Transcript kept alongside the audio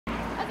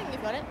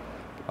Got it?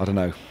 I don't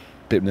know.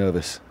 Bit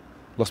nervous.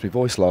 Lost my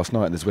voice last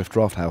night in the Zwift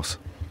Draft House.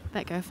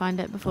 Better go find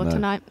it before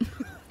tonight.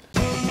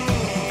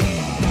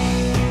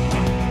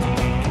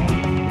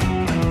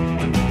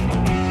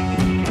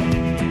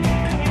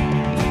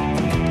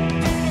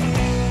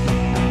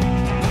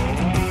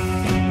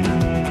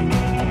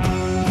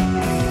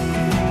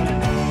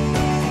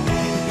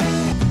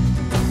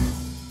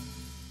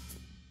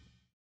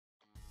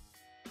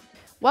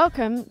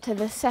 Welcome to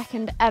the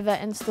second ever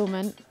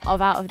instalment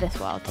of Out of This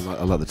World.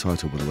 I like the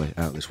title, by the way,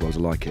 Out of This World. I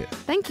like it.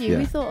 Thank you. Yeah.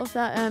 We thought of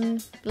that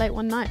late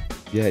one night.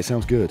 Yeah, it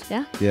sounds good.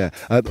 Yeah? Yeah.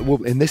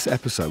 Well, in this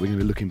episode, we're going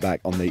to be looking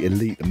back on the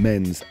elite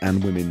men's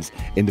and women's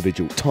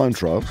individual time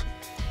trials.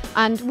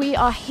 And we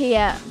are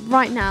here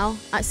right now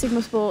at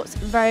Sigma Sports'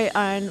 very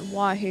own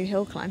Wahoo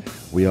Hill Climb.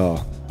 We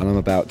are. And I'm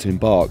about to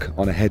embark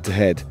on a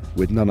head-to-head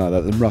with none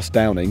other than Russ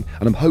Downing.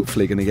 And I'm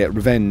hopefully going to get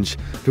revenge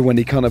for when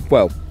he kind of,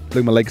 well,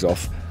 blew my legs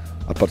off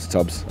at Butter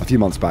Tubs a few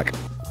months back.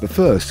 But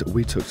first,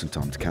 we took some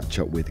time to catch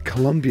up with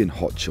Colombian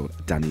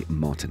hotshot Danny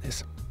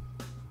Martinez.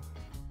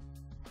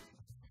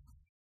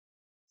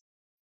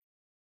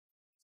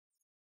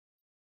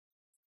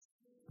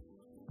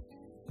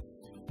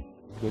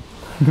 Good.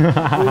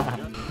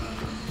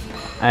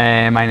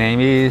 My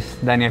name is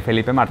Daniel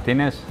Felipe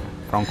Martinez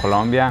from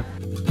Colombia.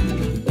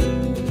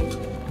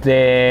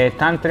 The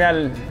time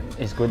trial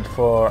is good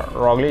for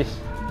rocklist,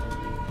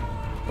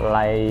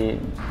 like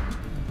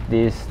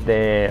this,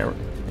 the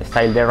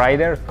style the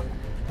rider,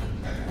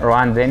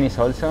 Rohan Dennis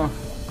also.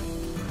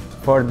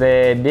 For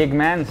the big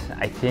men,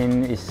 I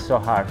think it's so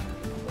hard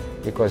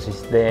because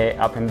it's the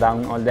up and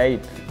down all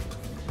day.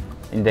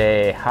 In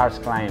the hard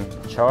climb,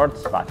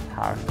 short but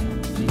hard.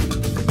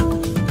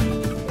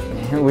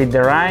 With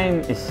the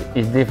rain, it's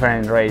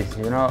different race,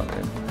 you know.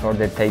 For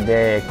the take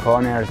the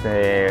corners,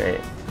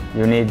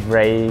 you need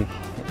brake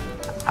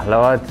a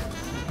lot.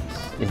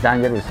 It's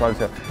dangerous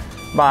also,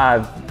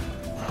 but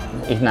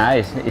it's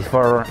nice. It's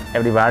for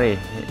everybody.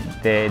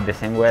 The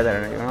same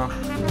weather, you know.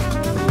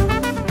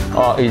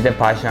 Oh, it's the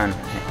passion.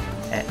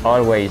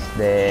 Always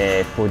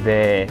they put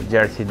the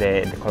jersey,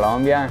 the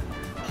Colombian.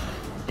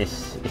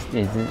 It's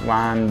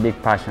one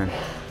big passion.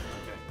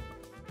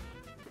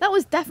 That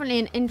was definitely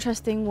an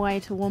interesting way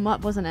to warm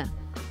up, wasn't it?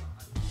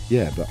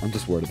 Yeah, but I'm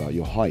just worried about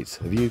your height.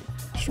 Have you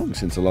shrunk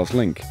since the last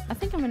link? I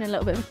think I'm in a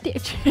little bit of a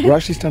ditch. We're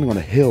actually standing on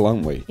a hill,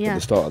 aren't we? Yeah. At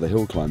the start of the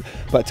hill climb.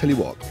 But I tell you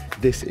what,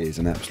 this is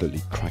an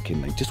absolutely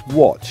cracking link. Just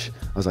watch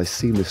as I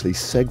seamlessly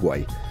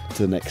segue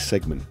to the next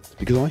segment,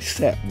 because I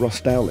set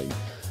Russ Downing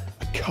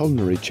a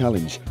culinary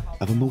challenge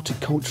of a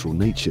multicultural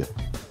nature.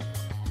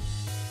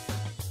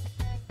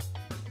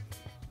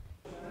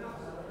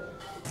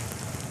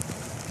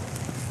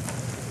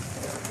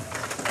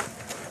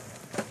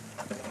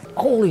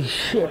 Holy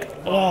shit!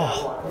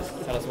 Oh,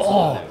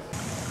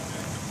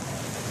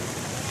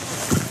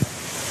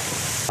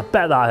 I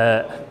bet that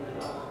hurt.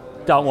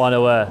 Don't want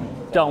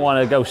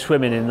to go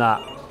swimming in that.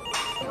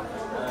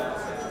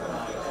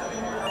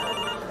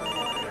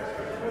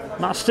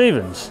 Matt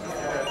Stevens.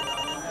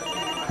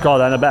 God,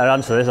 then I better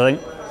answer this, I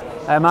think.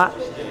 Hey Matt,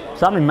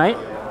 what's happening, mate?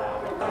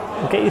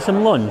 I'll get you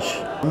some lunch.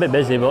 I'm a bit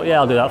busy, but yeah,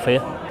 I'll do that for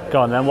you.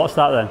 Go on then. What's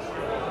that then?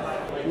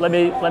 Let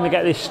me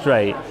get this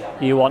straight.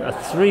 You want a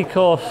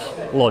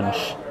 3-course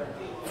lunch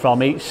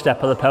from each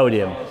step of the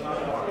podium.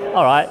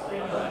 All right,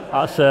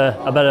 that's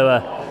I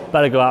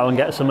better go out and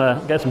get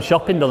some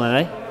shopping done then,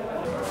 eh?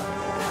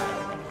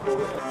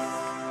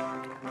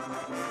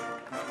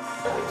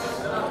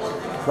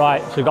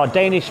 Right, so we've got a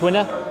Danish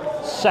winner,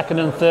 second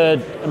and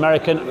third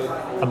American.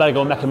 I better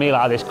go and make a meal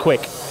out of this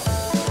quick.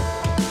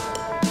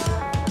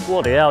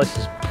 Bloody hell, this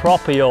is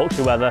proper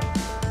Yorkshire weather.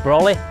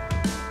 Brolly?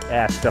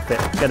 Yeah, stuff it,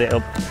 get it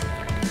up.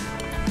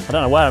 I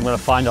don't know where I'm going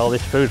to find all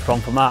this food from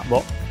that,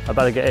 but I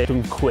better get it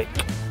done quick.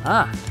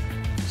 Ah,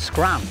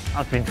 scram.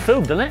 That's been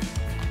food, doesn't it?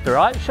 All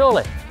right,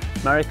 surely.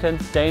 American,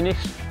 Danish.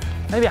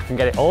 Maybe I can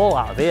get it all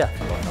out of here.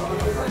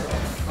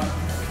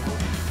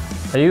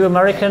 Are you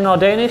American or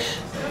Danish?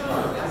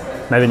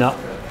 Maybe not.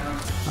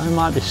 I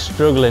might be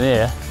struggling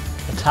here.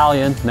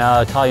 Italian? No,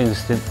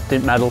 Italians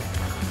didn't medal.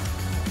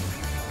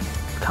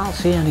 Can't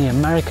see any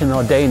American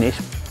or Danish.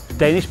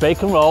 Danish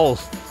bacon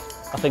rolls.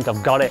 I think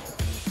I've got it.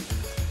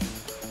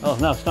 Oh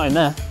no, it's not in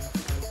there.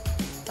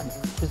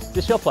 Is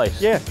this your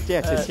place? Yeah,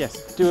 it is,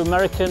 yes. Do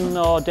American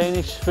or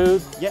Danish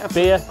food? Yeah,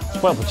 beer?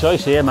 Spoiled for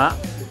choice here, Matt.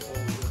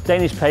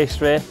 Danish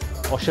pastry,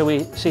 or shall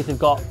we see if they've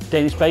got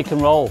Danish bacon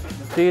roll?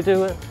 Do you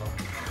do a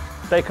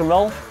bacon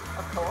roll?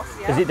 Of course,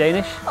 yeah. Is it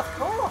Danish? Of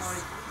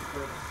course.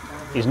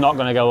 He's not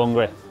going to go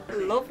hungry.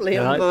 Lovely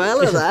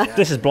umbrella there.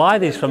 This is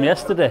Blythe's from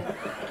yesterday.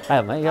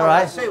 Hey mate, you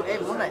alright? Suit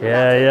him, wouldn't it?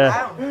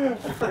 Yeah.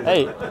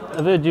 Hey,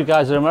 I've heard you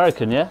guys are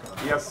American, yeah?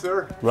 Yes,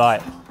 sir.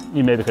 Right,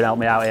 you maybe can help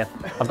me out here.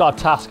 I've got a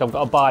task, I've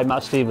got to buy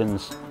Matt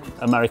Stevens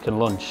American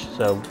lunch,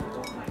 so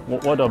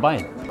what do I buy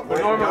him?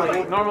 Well,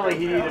 normally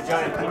he'd eat a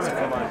giant pizza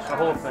for lunch, the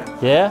whole thing.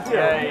 Yeah?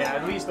 Yeah,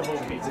 at least the whole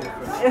pizza.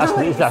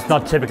 That's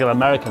not typical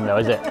American though,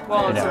 is it?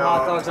 Well, it's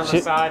hot dogs on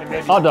the side and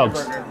maybe hot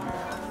dogs.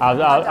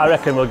 I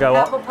reckon we'll go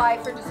Apple pie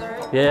for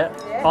dessert. Yeah,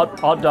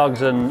 hot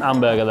dogs and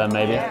hamburger then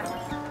maybe. Yeah.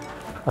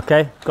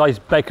 Okay, got his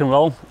bacon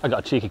roll. I got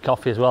a cheeky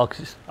coffee as well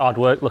because it's hard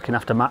work looking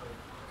after Matt.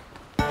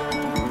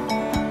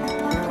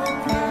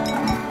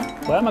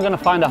 Where am I going to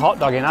find a hot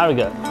dog in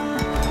Harrogate?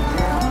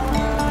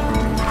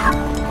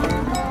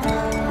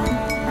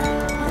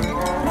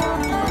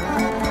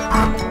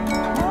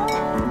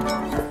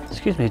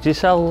 Excuse me, do you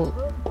sell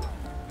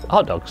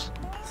hot dogs?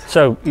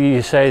 So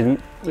you're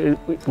saying we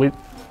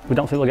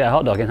don't think we'll get a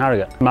hot dog in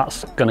Harrogate?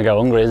 Matt's going to go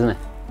hungry, isn't he?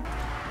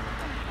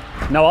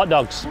 No hot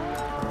dogs.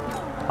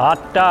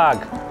 Hot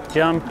dog,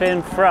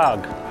 jumping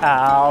frog,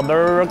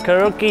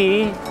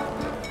 Albuquerque.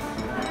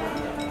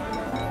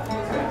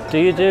 Do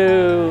you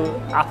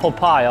do apple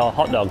pie or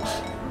hot dogs?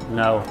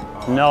 No,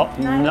 not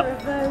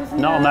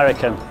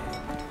American.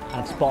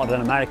 I've spotted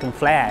an American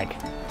flag.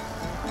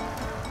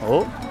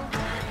 Oh.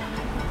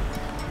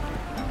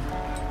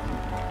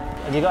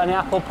 Have you got any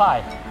apple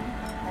pie?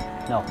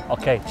 No.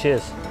 Okay,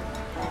 cheers.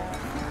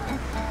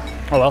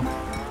 Oh well.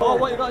 Oh,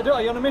 what you got to do?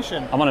 Are you on a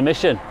mission? I'm on a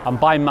mission. I'm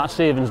buying Matt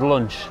Stevens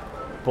lunch,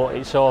 but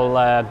it's all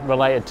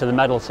related to the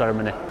medal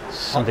ceremony.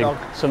 Something.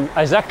 Hot dog.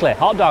 Exactly.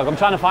 Hot dog. I'm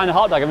trying to find a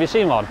hot dog. Have you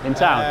seen one in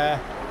town?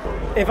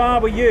 If I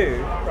were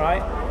you,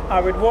 right,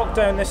 I would walk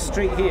down this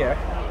street here.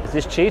 Is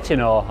this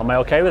cheating or am I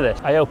okay with this?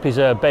 I hope his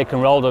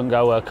bacon roll don't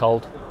go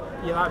cold.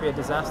 Yeah, that'd be a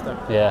disaster.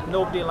 Yeah.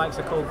 Nobody likes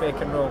a cold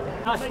bacon roll.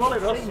 Nice volley,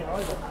 Russ.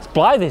 It's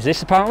Blythe, is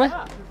this apparently?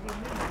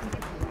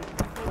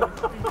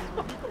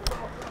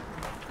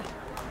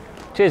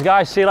 Cheers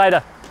guys, see you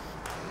later.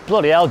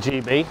 Bloody hell,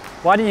 GB.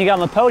 Why didn't you get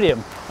on the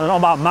podium? I don't know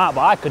about Matt,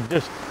 but I could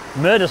just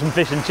murder some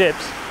fish and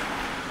chips.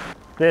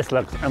 This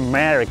looks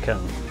American.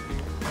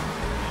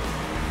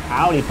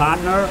 Howdy,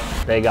 partner.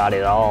 They got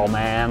it all,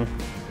 man.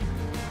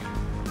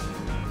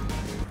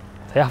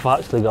 They have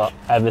actually got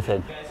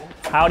everything.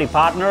 Howdy,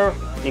 partner.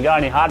 You got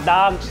any hot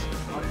dogs?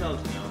 Hot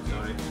dogs? No,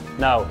 sorry.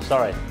 No,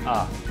 sorry.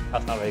 Ah,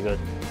 that's not very good.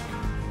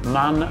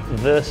 Man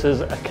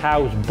versus a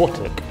cow's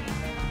buttock.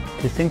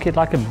 Do you think he'd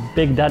like a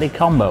Big Daddy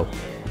combo?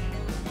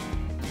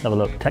 Let's have a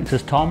look.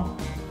 Texas Tom,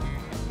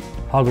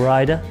 Hog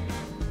Rider,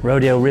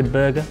 Rodeo Rib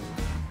Burger,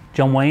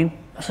 John Wayne.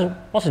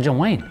 What's a John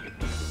Wayne?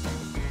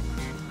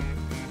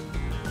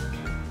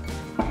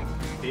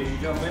 Here's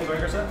your John Wayne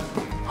burger set.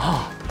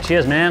 Oh,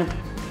 cheers, man.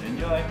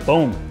 Enjoy.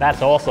 Boom,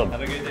 that's awesome.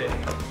 Have a good day.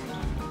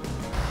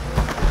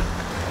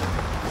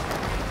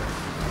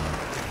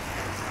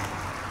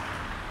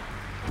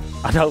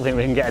 I don't think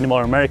we can get any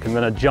more American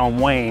than a John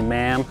Wayne,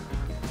 man.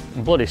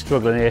 I'm bloody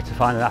struggling here to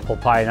find an apple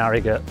pie in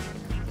Harrogate.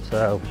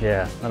 So,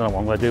 yeah, I don't know what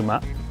I'm going to do,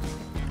 Matt.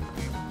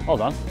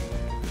 Hold on.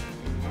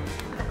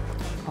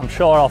 I'm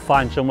sure I'll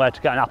find somewhere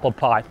to get an apple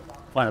pie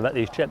when I get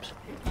these chips.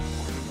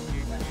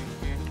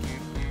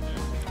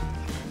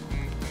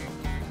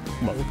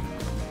 Well,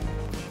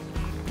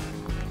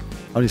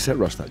 I only set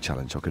Russ that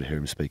challenge, I could hear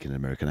him speaking in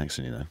an American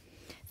accent, you know.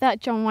 That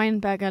John Wayne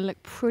burger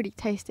looked pretty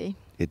tasty.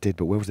 It did,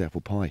 but where was the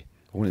apple pie?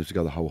 I wanted him to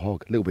go the whole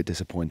hog. A little bit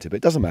disappointed, but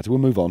it doesn't matter, we'll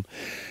move on.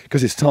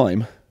 Because it's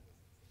time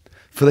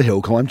for the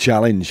hill climb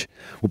challenge.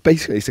 Well,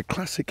 basically, it's a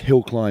classic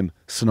hill climb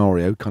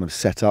scenario kind of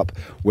set up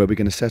where we're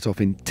going to set off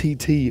in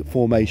TT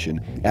formation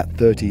at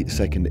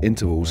 30-second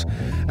intervals,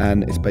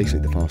 and it's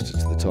basically the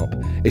fastest to the top.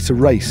 It's a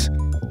race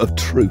of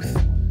truth.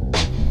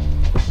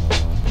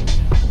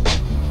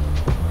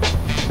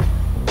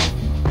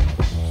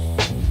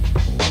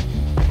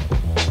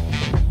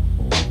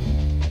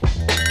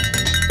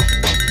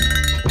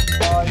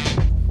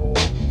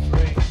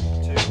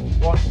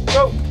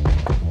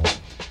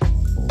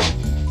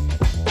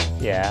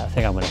 yeah, I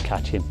think I'm going to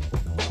catch him.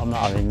 I'm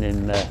not having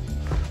him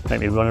make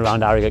me run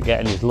around Harrogate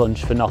getting his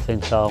lunch for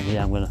nothing, so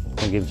yeah, I'm going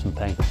to give him some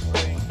pain.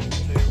 3,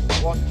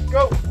 2, 1,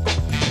 go!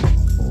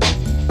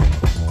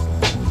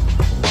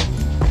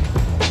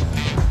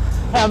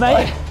 Hey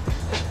mate,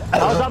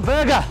 how's that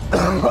burger?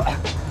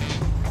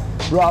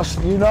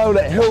 Russ, you know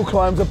that hill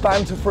climbs are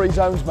banter-free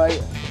zones,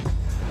 mate.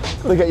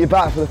 Got to get you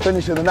back for the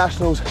finish of the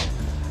Nationals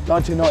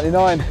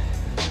 1999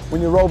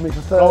 when you rolled me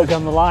for third. Oh,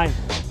 down the line.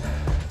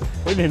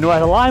 We didn't know where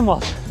the line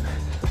was.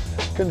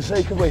 Couldn't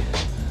see, could we?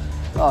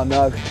 Oh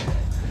no.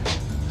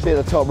 See you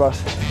at the top,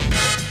 Russ.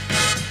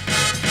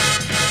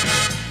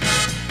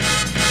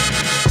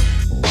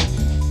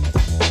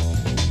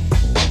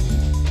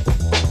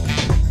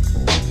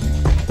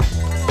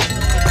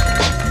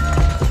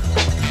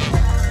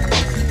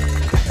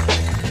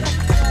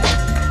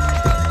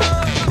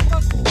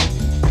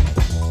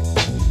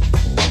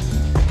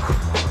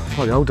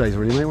 Like the old days,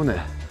 really, mate, wasn't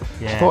it?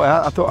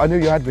 Yeah. I thought I knew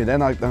you had me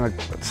then. I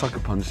sucker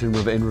punched in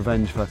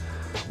revenge for,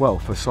 well,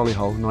 for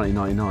Solihull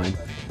 1999,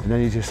 and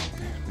then you just.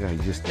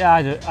 Yeah,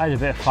 I had a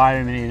bit of fire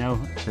in me, you know,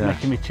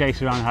 making me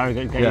chase around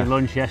Harrogate, getting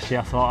lunch yesterday.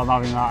 I thought I'm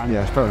having that, and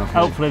yeah, it's fair enough.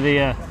 hopefully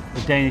the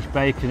Danish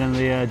bacon and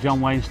the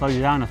John Wayne slowed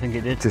you down. I think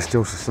it did. Just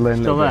still a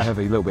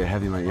little bit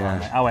heavy, mate. Yeah. Oh,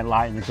 mate, I went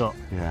light in the gut.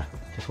 Yeah.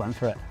 Just went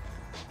for it.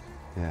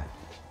 Yeah.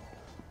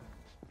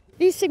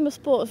 These Sigma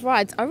Sports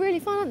rides are really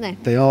fun, aren't they?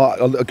 They are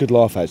a good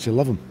laugh, actually. I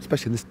love them,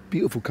 especially in this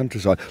beautiful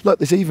countryside.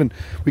 Look,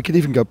 we could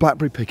even go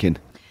blackberry picking.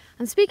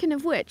 And speaking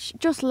of which,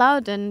 Joss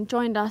Loudon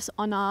joined us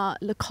on our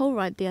Le Col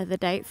ride the other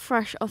day,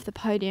 fresh off the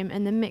podium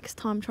in the mixed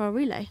time trial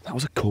relay. That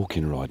was a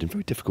corking ride in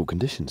very difficult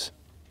conditions.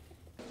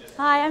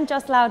 Hi, I'm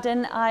Joss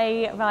Loudon.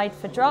 I ride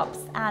for Drops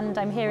and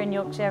I'm here in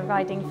Yorkshire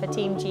riding for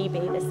Team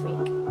GB this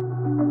week.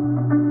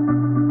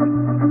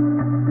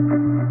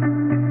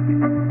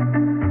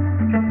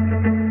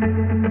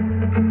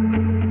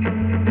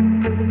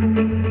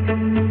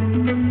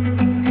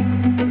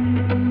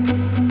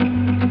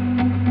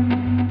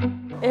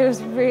 It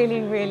was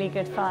really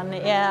good fun.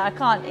 Yeah,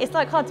 it's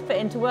like hard to put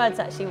into words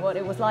actually what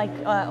it was like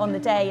on the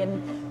day,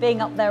 and being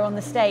up there on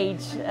the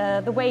stage,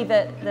 the way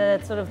that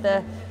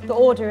the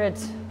order had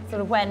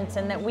sort of went,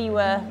 and that we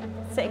were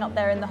sitting up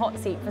there in the hot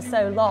seat for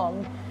so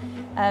long.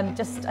 I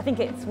think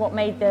it's what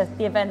made the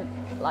event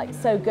like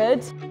so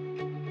good.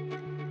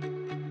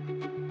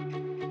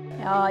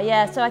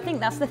 Yeah, so I think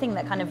that's the thing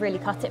that kind of really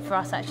cut it for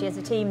us actually as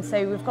a team.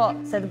 So we've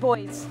got the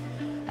boys,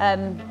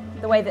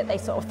 the way that they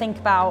sort of think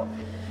about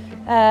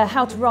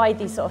how to ride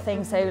these sort of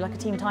things, so like a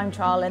team time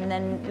trial, and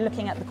then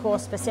looking at the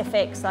course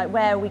specifics, like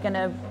where are we going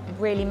to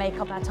really make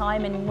up our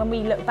time. And when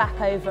we look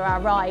back over our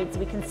rides,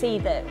 we can see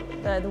that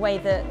the way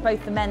that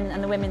both the men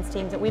and the women's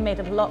teams, that we made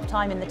up a lot of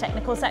time in the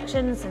technical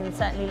sections, and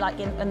certainly like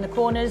in the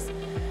corners,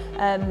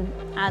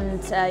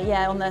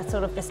 yeah, on the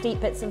sort of the steep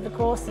bits of the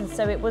course. And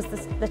so it was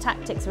the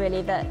tactics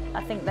really that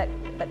I think that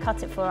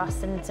cut it for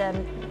us. And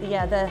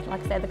yeah,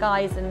 like I say, the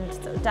guys and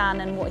sort of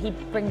Dan and what he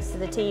brings to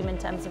the team in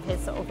terms of his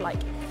sort of like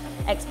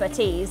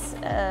expertise,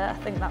 I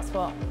think that's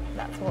what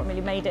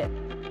really made it.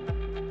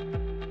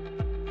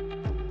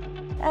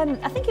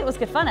 I think it was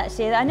good fun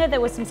actually. I know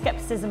there was some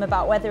scepticism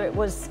about whether it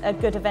was a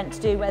good event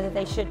to do, whether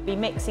they should be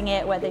mixing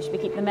it, whether they should be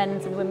keeping the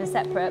men's and the women's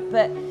separate,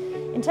 but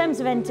in terms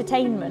of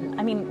entertainment,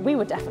 I mean, we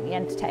were definitely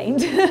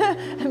entertained.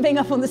 And being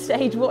up on the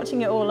stage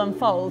watching it all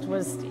unfold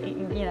was,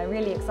 you know,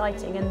 really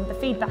exciting. And the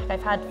feedback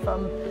I've had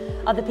from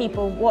other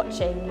people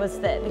watching was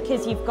that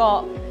because you've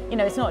got, you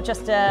know, it's not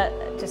just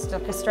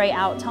like a straight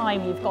out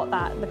time, you've got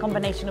the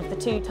combination of the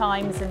two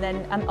times, and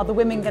then are the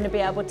women going to be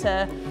able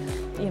to,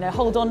 you know,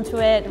 hold on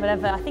to it,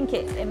 whatever. I think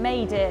it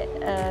made it,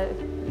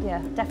 yeah,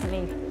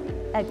 definitely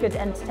a good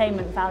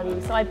entertainment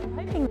value. So I'm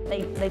hoping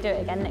that they do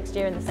it again next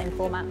year in the same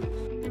format.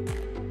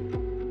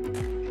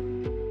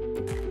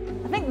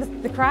 I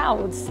think the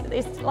crowds,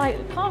 it's like,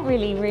 I can't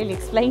really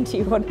explain to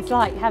you what it's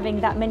like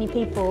having that many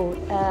people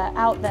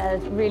out there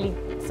really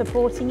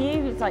supporting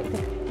you. It's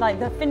like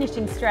the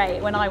finishing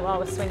straight when I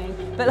was swinging,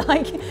 but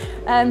like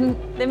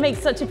it makes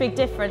such a big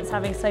difference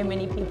having so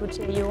many people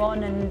cheer you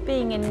on. And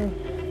being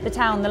in the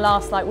town the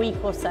last like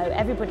week or so,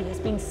 everybody has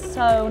been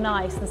so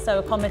nice and so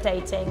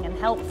accommodating and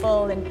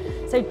helpful. And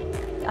so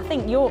I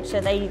think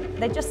Yorkshire,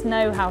 they just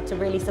know how to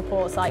really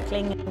support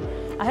cycling.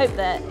 And I hope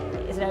that,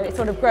 you know, it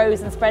sort of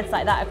grows and spreads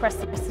like that across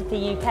the rest of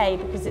the UK,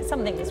 because it's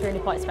something that's really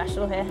quite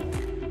special here.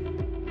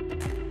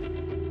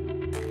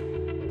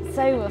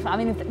 So, I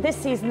mean, this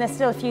season there's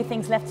still a few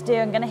things left to do.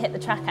 I'm going to hit the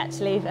track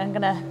actually. I'm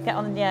going to get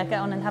on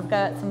and have a go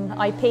at some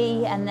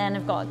IP, and then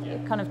I've got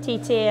kind of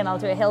TT, and I'll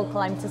do a hill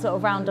climb to sort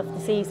of round off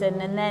the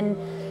season. And then,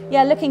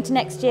 yeah, looking to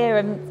next year,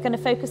 I'm going to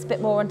focus a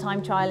bit more on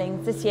time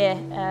trialling. This year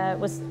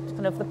was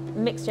kind of the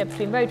mixture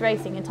between road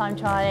racing and time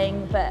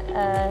trialling, but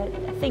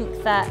I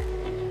think that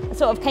I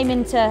sort of came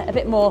into a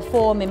bit more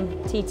form in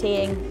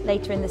TTing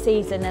later in the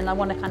season, and I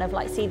want to kind of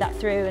like see that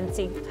through and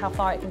see how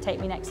far it can take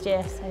me next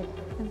year. So.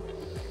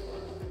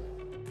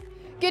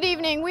 Good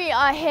evening, we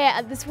are here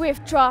at the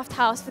Zwift Draft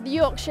House for the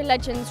Yorkshire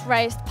Legends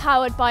race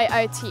powered by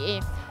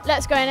OTE.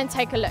 Let's go in and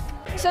take a look.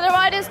 So the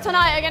riders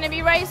tonight are going to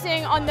be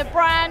racing on the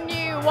brand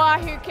new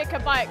Wahoo kicker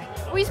bike.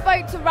 We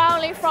spoke to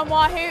Rowley from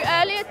Wahoo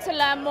earlier to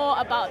learn more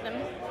about them.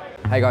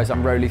 Hey guys,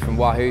 I'm Rowley from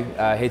Wahoo,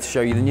 here to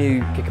show you the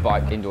new kicker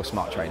bike indoor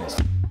smart trainers.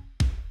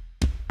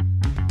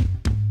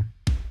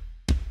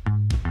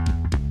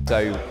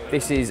 So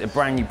this is a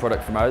brand new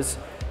product from us.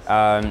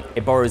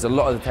 It borrows a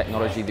lot of the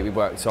technology that we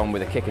worked on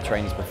with the kicker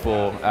trainers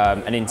before,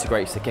 and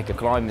integrates the kicker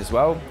climb as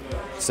well.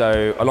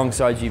 So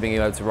alongside you being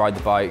able to ride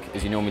the bike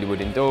as you normally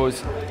would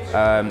indoors,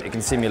 it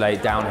can simulate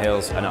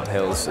downhills and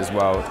uphills as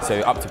well. So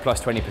up to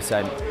plus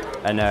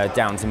 20% and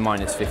down to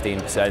minus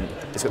 15%.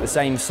 It's got the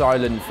same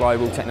silent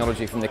flywheel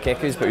technology from the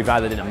kickers, but we've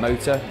added in a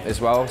motor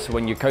as well. So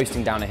when you're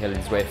coasting down a hill in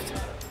Zwift,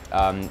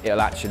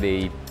 it'll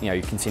actually,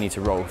 continue to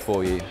roll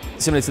for you.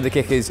 Similar to the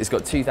kickers, it's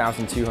got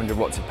 2,200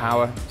 watts of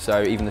power,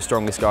 so even the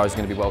strongest guys are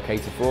going to be well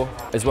catered for.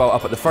 As well,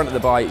 up at the front of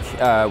the bike,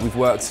 we've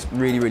worked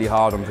really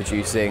hard on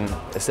producing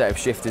a set of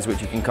shifters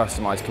which you can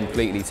customise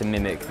completely to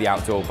mimic the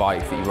outdoor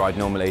bike that you ride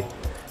normally.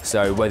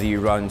 So whether you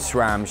run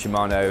SRAM,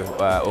 Shimano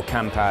or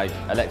Campag,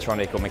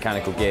 electronic or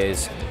mechanical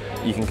gears,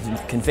 you can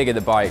configure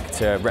the bike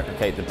to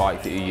replicate the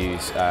bike that you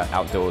use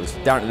outdoors.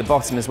 Down at the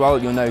bottom as well,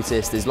 you'll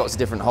notice there's lots of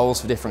different holes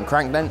for different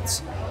crank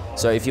lengths.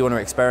 So if you want to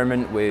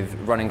experiment with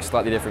running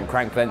slightly different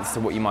crank lengths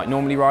to what you might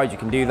normally ride, you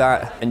can do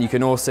that. And you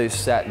can also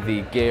set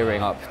the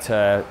gearing up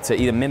to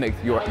either mimic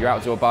your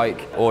outdoor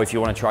bike, or if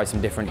you want to try some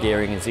different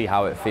gearing and see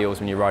how it feels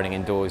when you're riding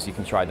indoors, you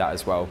can try that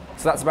as well.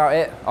 So that's about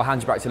it. I'll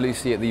hand you back to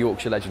Lucy at the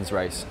Yorkshire Legends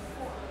race.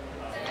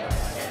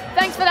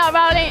 Thanks for that,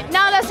 Rowley.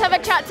 Now let's have a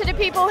chat to the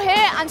people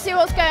here and see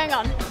what's going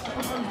on.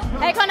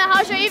 Hey Connor,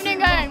 how's your evening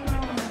going?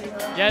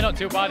 Yeah, not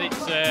too bad. It's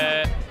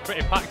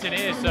pretty packed in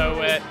here, so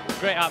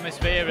great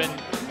atmosphere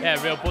and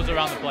yeah, real buzz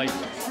around the place.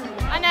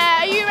 And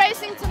are you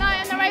racing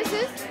tonight in the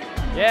races?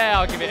 Yeah,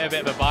 I'll give it a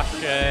bit of a bash.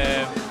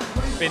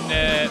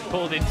 Been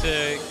pulled in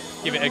to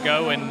give it a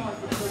go and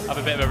have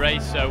a bit of a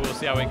race, so we'll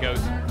see how it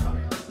goes.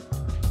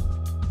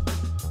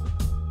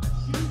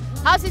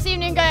 How's this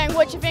evening going?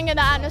 What do you think of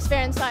the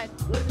atmosphere inside?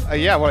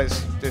 Yeah, well,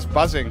 it's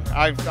buzzing.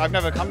 I've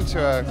never come to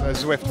a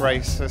Zwift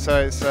race, so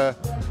it's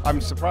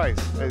I'm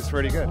surprised. It's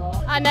really good.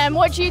 And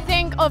what do you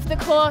think of the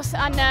course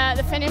and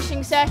the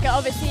finishing circuit?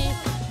 Obviously,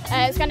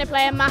 it's going to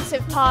play a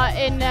massive part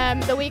in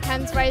the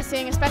weekend's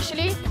racing,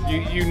 especially.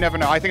 You never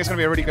know. I think it's going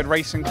to be a really good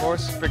racing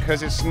course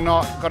because it's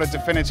not got a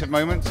definitive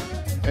moment.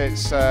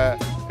 It's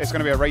going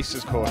to be a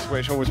racer's course,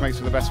 which always makes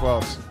for the best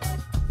worlds.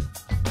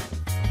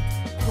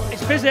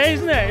 It's busy,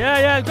 isn't it?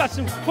 Yeah. We've got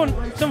some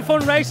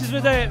fun races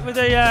with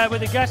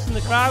the guests and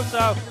the crowd.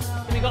 So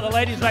we've got the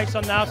ladies' race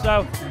on now.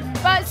 So.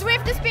 But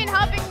Zwift has been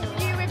helping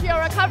you with your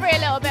recovery a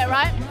little bit,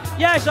 right?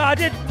 Yeah. So I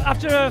did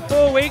after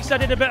 4 weeks. I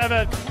did a bit of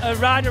a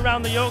ride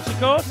around the Yorkshire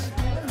course,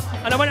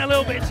 and I went a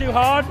little bit too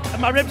hard,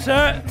 and my ribs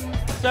hurt.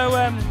 So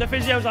the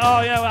physio was like,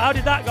 "Oh yeah, well, how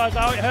did that go?" I was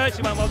like, "Oh, it hurts."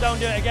 He went, "Well, don't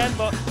do it again."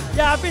 But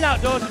yeah, I've been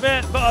outdoors a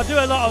bit, but I do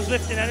a lot of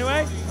Zwifting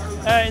anyway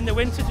in the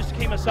winter just to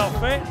keep myself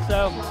fit.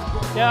 So.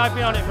 Yeah, I've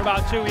been on it for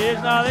about 2 years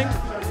now, I think.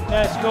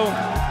 Yeah, it's cool.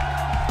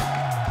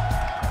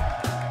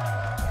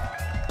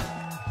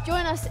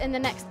 Join us in the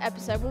next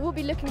episode where we'll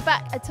be looking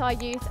back at our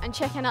youth and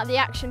checking out the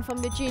action from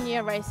the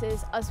junior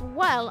races as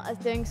well as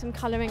doing some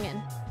colouring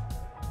in.